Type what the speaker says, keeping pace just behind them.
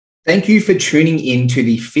Thank you for tuning in to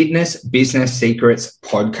the Fitness Business Secrets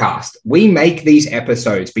podcast. We make these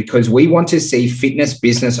episodes because we want to see fitness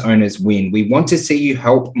business owners win. We want to see you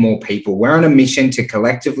help more people. We're on a mission to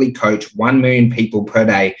collectively coach 1 million people per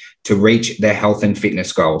day to reach their health and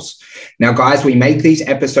fitness goals. Now, guys, we make these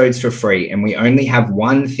episodes for free and we only have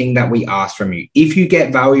one thing that we ask from you. If you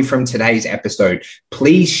get value from today's episode,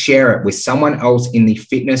 please share it with someone else in the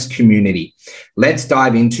fitness community. Let's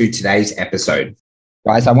dive into today's episode.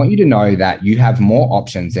 Guys, I want you to know that you have more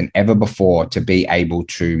options than ever before to be able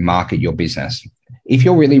to market your business. If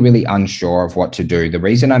you're really unsure of what to do, the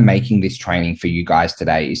reason I'm making this training for you guys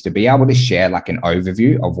today is to be able to share like an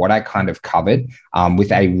overview of what I kind of covered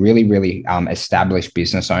with a really established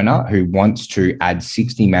business owner who wants to add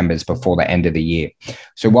 60 members before the end of the year.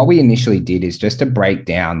 So what we initially did is just to break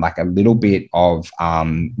down like a little bit of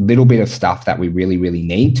stuff that we really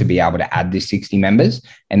need to be able to add this 60 members.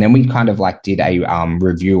 And then we kind of like did a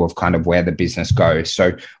review of kind of where the business goes.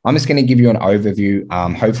 So I'm just going to give you an overview.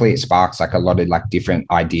 Hopefully it sparks like a lot of like different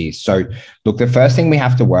ideas. So look, the first thing we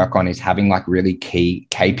have to work on is having like really key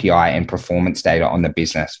KPI and performance data on the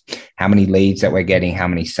business. How many leads that we're getting, how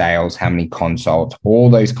many sales, how many consults, all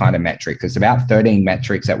those kind of metrics. It's about 13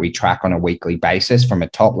 metrics that we track on a weekly basis from a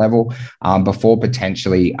top level before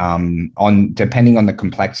potentially depending on the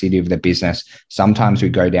complexity of the business. Sometimes we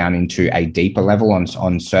go down into a deeper level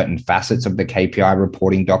on certain facets of the KPI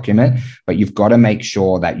reporting document, but you've got to make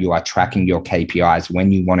sure that you are tracking your KPIs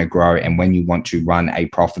when you want to grow and when you want to run a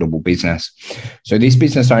profitable business. So this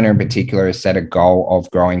business owner in particular has set a goal of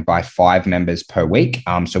growing by 5 members per week.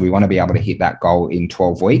 So we want to be able to hit that goal in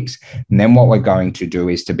 12 weeks. And then what we're going to do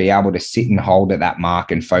is to be able to sit and hold at that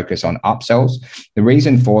mark and focus on upsells. The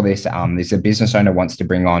reason for this is the business owner wants to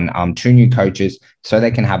bring on 2 new coaches so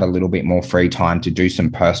they can have a little bit more free time to do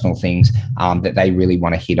some personal things that they really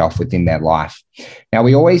want to hit off within their life. Now,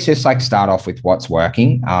 we always just like start off with what's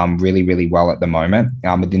working really well at the moment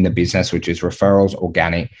within the business, which is referrals,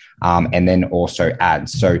 organic, and then also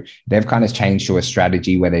ads. So they've kind of changed to a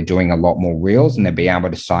strategy where they're doing a lot more reels and they'll be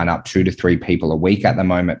able to sign up 2 to 3 people a week at the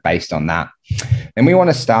moment based on that. Then we want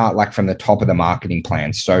to start like from the top of the marketing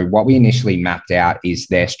plan. So what we initially mapped out is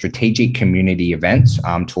their strategic community events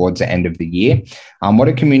towards the end of the year. What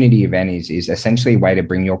a community event is essentially a way to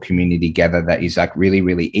bring your community together that is like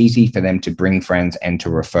really easy for them to bring friends and to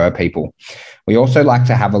refer people. We also like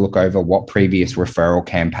to have a look over what previous referral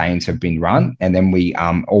campaigns have been run. And then we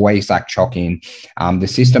always like chalk in the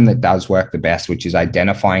system that does work the best, which is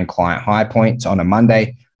identifying client high points on a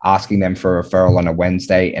Monday, asking them for a referral on a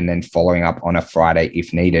Wednesday, and then following up on a Friday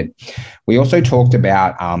if needed. We also talked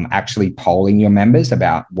about actually polling your members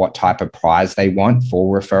about what type of prize they want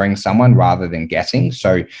for referring someone rather than guessing.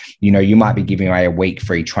 So, you might be giving away a week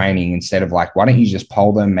free training instead of like, why don't you just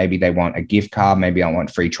poll them? Maybe they want a gift card. Maybe they want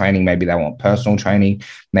free training. Maybe they want personal training.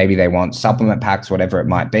 Maybe they want supplement packs, whatever it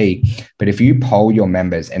might be. But if you poll your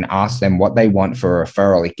members and ask them what they want for a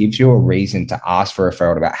referral, it gives you a reason to ask for a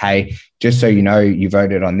referral about, hey, just so you know, you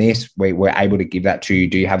voted on this, we're able to give that to you.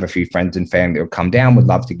 Do you have a few friends and family that will come down? Would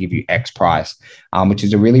love to give you X price, which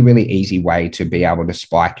is a really easy way to be able to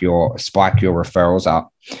spike your referrals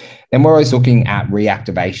up. Then we're always looking at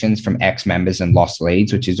reactivations from ex-members and lost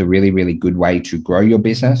leads, which is a really good way to grow your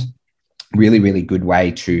business. Really good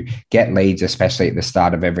way to get leads, especially at the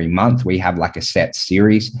start of every month. We have like a set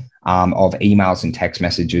series of emails and text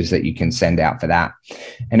messages that you can send out for that.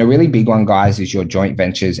 And a really big one, guys, is your joint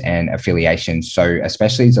ventures and affiliations. So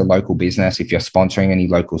especially as a local business, if you're sponsoring any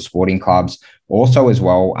local sporting clubs, also as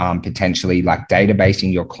well, potentially like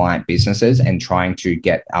databasing your client businesses and trying to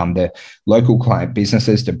get the local client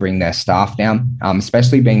businesses to bring their staff down,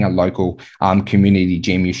 especially being a local community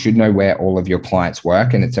gym. You should know where all of your clients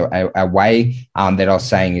work. And it's a way that I was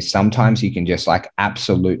saying is sometimes you can just like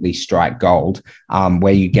absolutely strike gold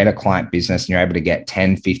where you get a client business and you're able to get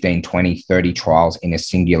 10, 15, 20, 30 trials in a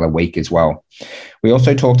singular week as well. We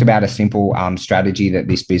also talked about a simple strategy that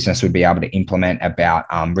this business would be able to implement about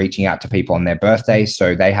reaching out to people on their birthdays.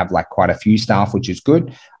 So they have like quite a few staff, which is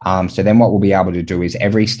good. So then what we'll be able to do is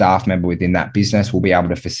every staff member within that business will be able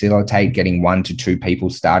to facilitate getting 1 to 2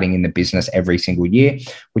 people starting in the business every single year,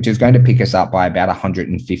 which is going to pick us up by about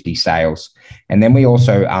 150 sales. And then we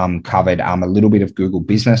also covered a little bit of Google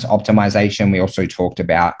business optimization. We also talked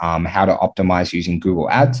about how to optimize using Google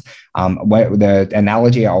Ads. The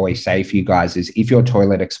analogy I always say for you guys is if your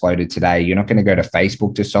toilet exploded today, you're not going to go to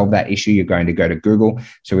Facebook to solve that issue. You're going to go to Google.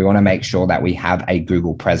 So we want to make sure that we have a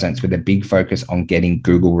Google presence with a big focus on getting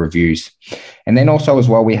Google reviews. And then also as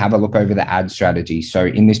well, we have a look over the ad strategy. So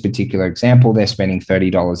in this particular example, they're spending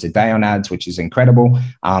 $30 a day on ads, which is incredible.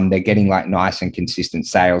 They're getting like nice and consistent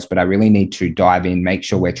sales, but I really need to dive in, make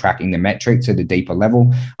sure we're tracking the metrics at a deeper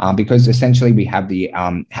level, because essentially we have the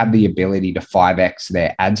ability to 5x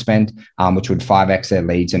their ad spend, which would 5x their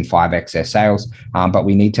leads and 5x their sales. But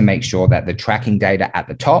we need to make sure that the tracking data at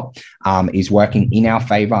the top is working in our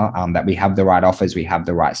favor, that we have the right offers, we have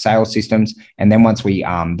the right sales systems. And then once we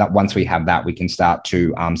have that, we can start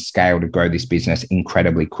to scale to grow this business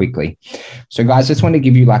incredibly quickly. So guys, just want to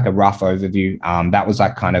give you like a rough overview. That was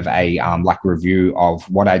like kind of a like review of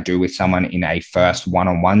what I do with someone in a first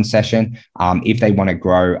one-on-one session. If they want to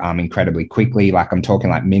grow incredibly quickly, like I'm talking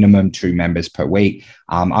like minimum 2 members per week.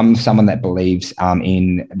 I'm someone that believes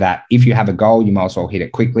in that if you have a goal, you might as well hit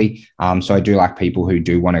it quickly. So I do like people who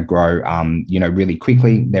do want to grow, really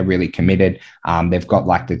quickly. They're really committed. They've got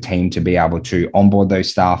like the team to be able to onboard those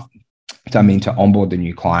staff. So I mean, to onboard the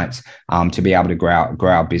new clients, to be able to grow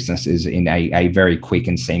our businesses in a very quick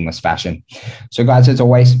and seamless fashion. So guys, as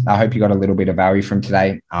always, I hope you got a little bit of value from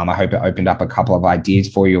today. I hope it opened up a couple of ideas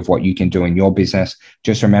for you of what you can do in your business.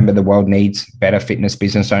 Just remember, the world needs better fitness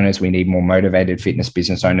business owners. We need more motivated fitness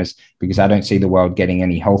business owners, because I don't see the world getting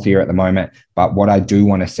any healthier at the moment. But what I do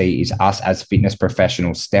want to see is us as fitness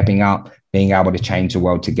professionals stepping up, being able to change the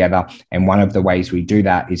world together. And one of the ways we do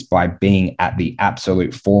that is by being at the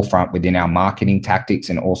absolute forefront within our marketing tactics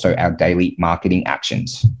and also our daily marketing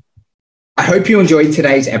actions. I hope you enjoyed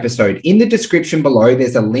today's episode. In the description below,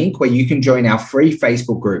 there's a link where you can join our free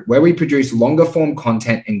Facebook group where we produce longer form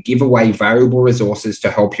content and give away valuable resources to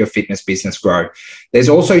help your fitness business grow. There's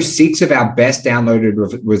also 6 of our best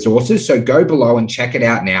downloaded resources, so go below and check it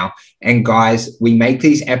out now. And guys, we make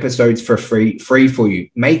these episodes for free for you.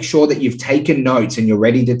 Make sure that you've taken notes and you're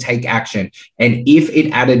ready to take action. And if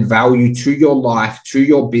it added value to your life, to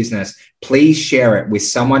your business, please share it with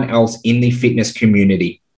someone else in the fitness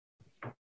community.